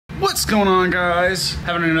What's going on, guys?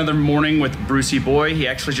 Having another morning with Brucey Boy. He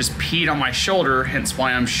actually just peed on my shoulder, hence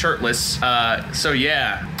why I'm shirtless. So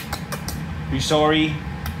yeah, be sorry.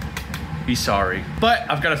 Be sorry. But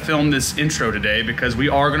I've got to film this intro today because we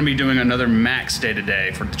are going to be doing another max day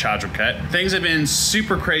today for the Chadra cut. Things have been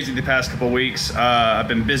super crazy the past couple of weeks. I've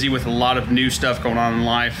been busy with a lot of new stuff going on in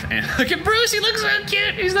life. And look at Bruce, he looks so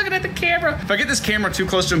cute. He's looking at the camera. If I get this camera too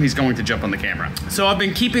close to him, he's going to jump on the camera. So I've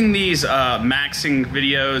been keeping these maxing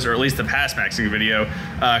videos, or at least the past maxing video,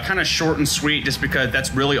 kind of short and sweet, just because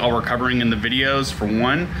that's really all we're covering in the videos, for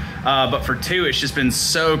one. But for two, it's just been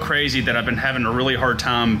so crazy that I've been having a really hard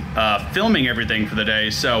time filming everything for the day.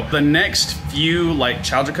 So the next few like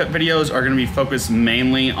Chadra cut videos are gonna be focused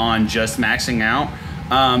mainly on just maxing out.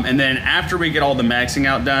 And then after we get all the maxing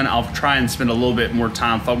out done, I'll try and spend a little bit more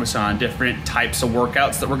time focusing on different types of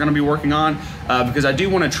workouts that we're gonna be working on, because I do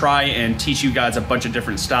wanna try and teach you guys a bunch of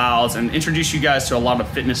different styles and introduce you guys to a lot of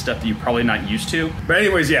fitness stuff that you're probably not used to. But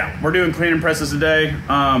anyways, yeah, we're doing clean and presses today.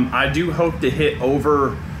 I do hope to hit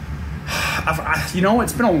over, you know,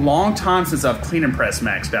 it's been a long time since I've clean and press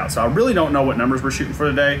maxed out, so I really don't know what numbers we're shooting for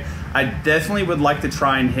today. I definitely would like to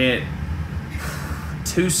try and hit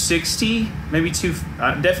 260, maybe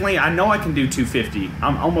definitely, I know I can do 250.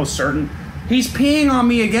 I'm almost certain. He's peeing on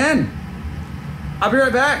me again. I'll be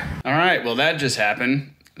right back. All right, well, that just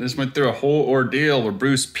happened. This went through a whole ordeal where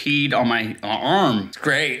Bruce peed on my arm. It's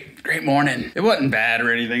great morning. It wasn't bad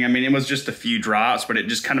or anything. I mean, it was just a few drops, but it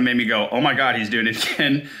just kind of made me go, oh my God, he's doing it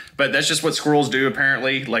again. But that's just what squirrels do,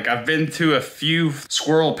 apparently. Like, I've been to a few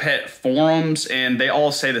squirrel pet forums and they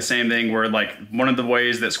all say the same thing, where like one of the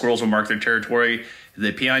ways that squirrels will mark their territory,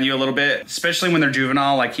 they pee on you a little bit, especially when they're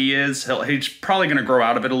juvenile like he is. He's probably gonna grow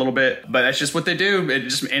out of it a little bit, but that's just what they do.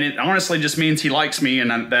 It honestly just means he likes me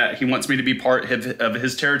and that he wants me to be part of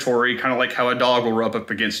his territory, kind of like how a dog will rub up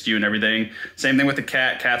against you and everything. Same thing with the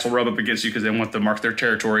cat. Cats will rub up against you because they want to mark their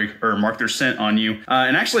territory or mark their scent on you.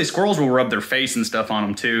 And actually squirrels will rub their face and stuff on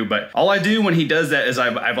him too. But all I do when he does that is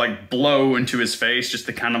I like blow into his face just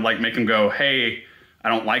to kind of like make him go, hey, I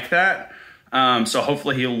don't like that. So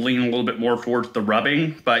hopefully he'll lean a little bit more towards the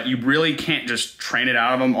rubbing, but you really can't just train it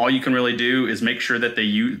out of them. All you can really do is make sure that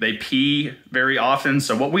they pee very often.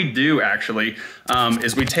 So what we do actually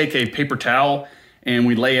is we take a paper towel and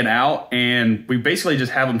we lay it out and we basically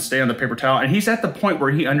just have him stay on the paper towel. And he's at the point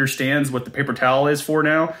where he understands what the paper towel is for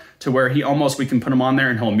now, to where we can put him on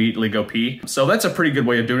there and he'll immediately go pee. So that's a pretty good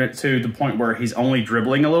way of doing it, to the point where he's only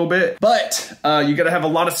dribbling a little bit. But you gotta have a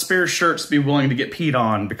lot of spare shirts to be willing to get peed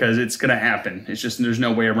on, because it's gonna happen. It's just, there's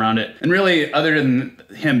no way around it. And really, other than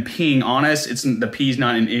him peeing on us, the pee's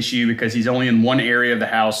not an issue because he's only in one area of the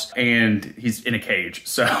house and he's in a cage.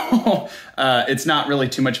 So it's not really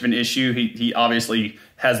too much of an issue. He obviously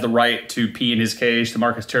has the right to pee in his cage to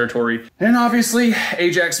mark his territory. And obviously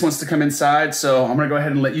Ajax wants to come inside, so I'm gonna go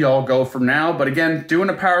ahead and let you all go for now. But again, doing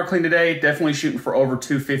a power clean today, definitely shooting for over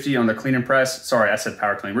 250 on the clean and press. Sorry, I said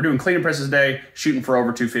power clean. We're doing clean and presses today, shooting for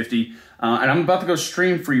over 250. And I'm about to go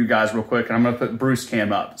stream for you guys real quick, and I'm gonna put Bruce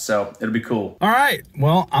cam up, so it'll be cool. All right,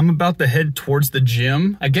 well, I'm about to head towards the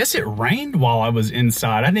gym. I guess it rained while I was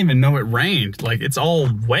inside. I didn't even know it rained. Like, it's all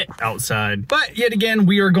wet outside. But yet again,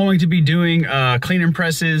 we are going to be doing clean and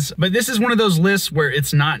presses, but this is one of those lists where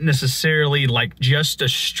it's not necessarily like just a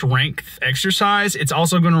strength exercise. It's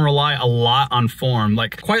also gonna rely a lot on form.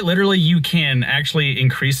 Like, quite literally, you can actually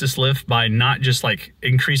increase this lift by not just like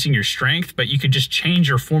increasing your strength, but you could just change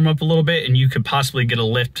your form up a little bit and you could possibly get a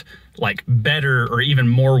lift like better or even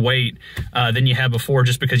more weight than you had before,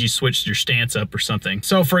 just because you switched your stance up or something.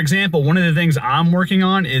 So for example, one of the things I'm working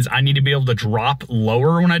on is I need to be able to drop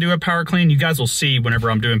lower when I do a power clean. You guys will see whenever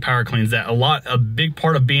I'm doing power cleans that a big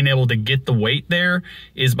part of being able to get the weight there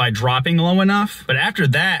is by dropping low enough. But after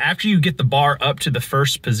that, after you get the bar up to the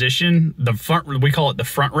first position, the front, we call it the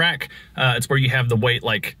front rack. It's where you have the weight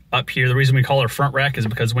like up here. The reason we call it a front rack is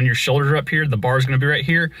because when your shoulders are up here, the bar is going to be right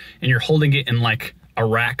here, and you're holding it in like a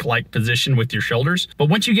rack-like position with your shoulders. But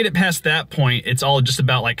once you get it past that point, it's all just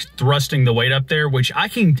about like thrusting the weight up there, which I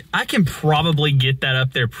can probably get that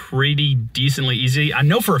up there pretty decently easy. I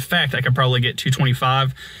know for a fact I could probably get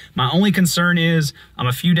 225. My only concern is I'm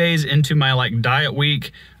a few days into my like diet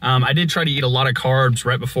week. I did try to eat a lot of carbs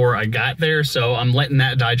right before I got there, so I'm letting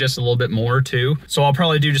that digest a little bit more too. So I'll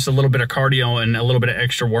probably do just a little bit of cardio and a little bit of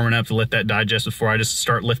extra warming up to let that digest before I just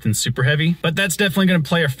start lifting super heavy. But that's definitely gonna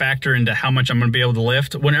play a factor into how much I'm gonna be able to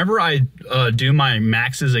lift. Whenever I do my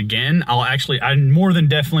maxes again, I more than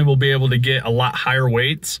definitely will be able to get a lot higher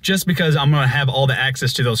weights, just because I'm gonna have all the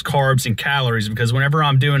access to those carbs and calories. Because whenever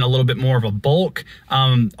I'm doing a little bit more of a bulk,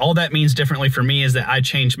 all that means differently for me is that I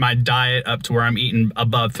change my diet up to where I'm eating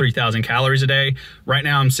above about 3,000 calories a day. Right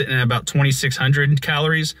now I'm sitting at about 2,600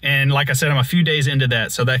 calories. And like I said, I'm a few days into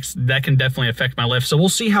that. So that can definitely affect my lift. So we'll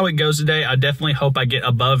see how it goes today. I definitely hope I get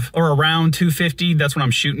above or around 250. That's what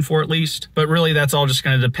I'm shooting for at least. But really that's all just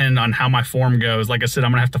gonna depend on how my form goes. Like I said,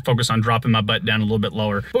 I'm gonna have to focus on dropping my butt down a little bit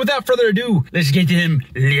lower. But without further ado, let's get them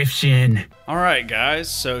lifts in. All right, guys,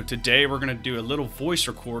 so today we're gonna do a little voice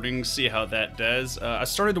recording, see how that does. I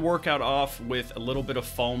started the workout off with a little bit of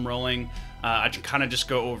foam rolling. I kind of just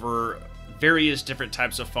go over various different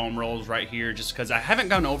types of foam rolls right here just because I haven't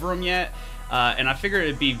gone over them yet. And I figured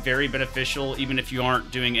it'd be very beneficial even if you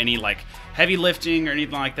aren't doing any like heavy lifting or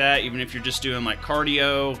anything like that, even if you're just doing like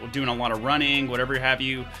cardio, doing a lot of running, whatever have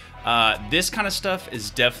you. This kind of stuff is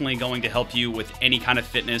definitely going to help you with any kind of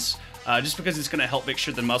fitness. Just because it's going to help make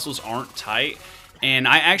sure the muscles aren't tight. And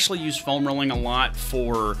I actually use foam rolling a lot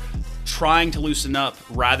for trying to loosen up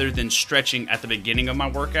rather than stretching at the beginning of my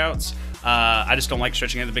workouts. I just don't like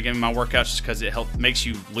stretching at the beginning of my workouts just because it makes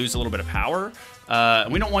you lose a little bit of power.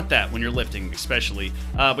 And we don't want that when you're lifting, especially.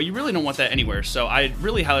 But you really don't want that anywhere. So I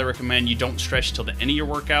really highly recommend you don't stretch till the end of your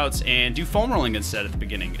workouts and do foam rolling instead at the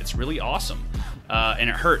beginning. It's really awesome. And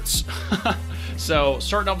it hurts. So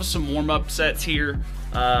starting off with some warm-up sets here.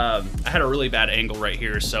 I had a really bad angle right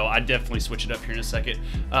here, so I definitely switch it up here in a second.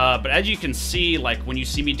 But as you can see, like when you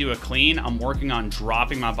see me do a clean, I'm working on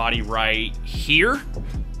dropping my body right here.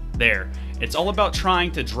 There. It's all about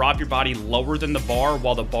trying to drop your body lower than the bar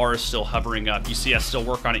while the bar is still hovering up. You see I still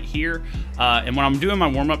work on it here. And when I'm doing my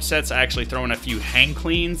warm-up sets, I actually throw in a few hang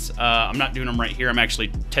cleans. I'm not doing them right here. I'm actually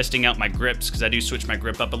testing out my grips because I do switch my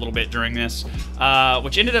grip up a little bit during this,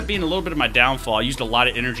 which ended up being a little bit of my downfall. I used a lot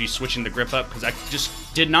of energy switching the grip up because I just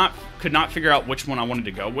could not figure out which one I wanted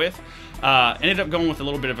to go with. Ended up going with a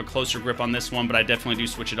little bit of a closer grip on this one, but I definitely do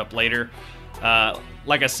switch it up later.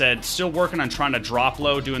 Like I said, still working on trying to drop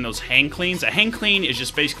low, doing those hang cleans. A hang clean is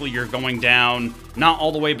just basically you're going down, not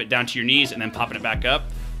all the way, but down to your knees and then popping it back up,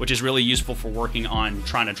 which is really useful for working on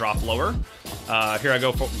trying to drop lower. Here I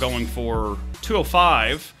go going for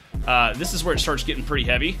 205. This is where it starts getting pretty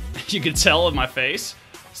heavy. You can tell in my face.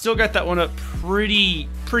 Still got that one up pretty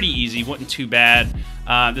easy, wasn't too bad.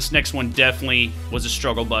 This next one definitely was a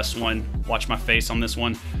struggle bus one. Watch my face on this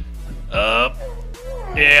one. Up.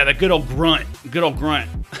 Yeah, the good old grunt. Good old grunt.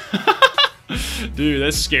 Dude,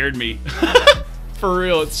 that scared me. For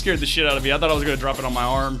real, it scared the shit out of me. I thought I was going to drop it on my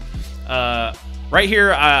arm. Right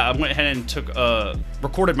here, I went ahead and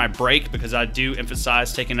recorded my break because I do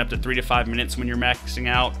emphasize taking up to 3 to 5 minutes when you're maxing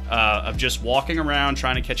out of just walking around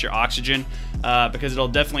trying to catch your oxygen because it'll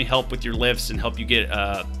definitely help with your lifts and help you get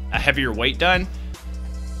a heavier weight done.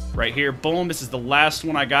 Right here, boom, this is the last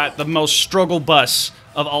one I got. The most struggle bus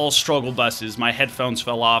of all struggle buses. My headphones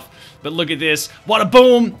fell off, but look at this. What a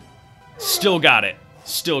boom! Still got it.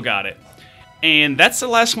 Still got it. And that's the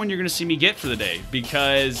last one you're going to see me get for the day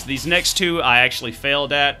because these next two I actually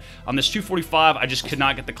failed at. On this 245, I just could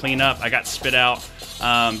not get the clean up. I got spit out.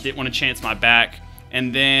 Didn't want to chance my back.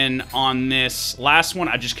 And then on this last one,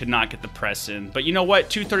 I just could not get the press in. But you know what?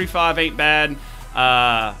 235 ain't bad.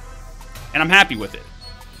 And I'm happy with it.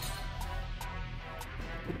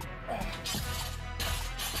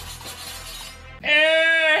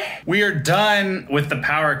 We are done with the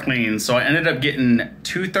power clean, so I ended up getting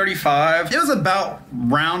 235. It was about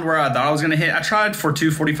round where I thought I was gonna hit. I tried for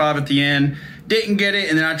 245 at the end, didn't get it,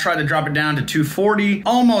 and then I tried to drop it down to 240.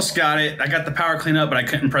 Almost got it. I got the power clean up, but I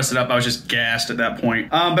couldn't press it up. I was just gassed at that point.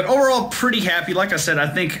 But overall, pretty happy. Like I said, I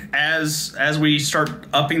think as we start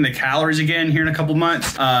upping the calories again here in a couple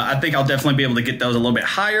months, I think I'll definitely be able to get those a little bit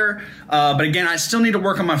higher. But again, I still need to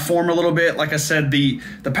work on my form a little bit. Like I said, the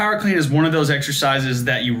power clean is one of those exercises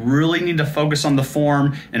that you really need to focus on the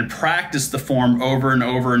form and practice the form over and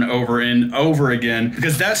over and over and over again,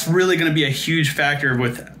 because that's really going to be a huge factor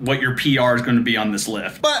with what your PR is going to be on this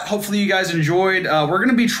lift. But hopefully you guys enjoyed. We're going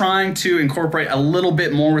to be trying to incorporate a little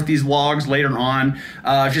bit more with these vlogs later on.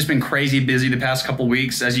 I've just been crazy busy the past couple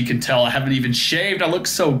weeks. As you can tell, I haven't even shaved. I look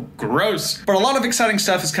so gross. But a lot of exciting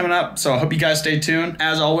stuff is coming up, so I hope you guys stay tuned.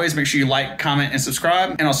 As always, make sure you like, comment, and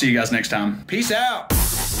subscribe, and I'll see you guys next time. Peace out.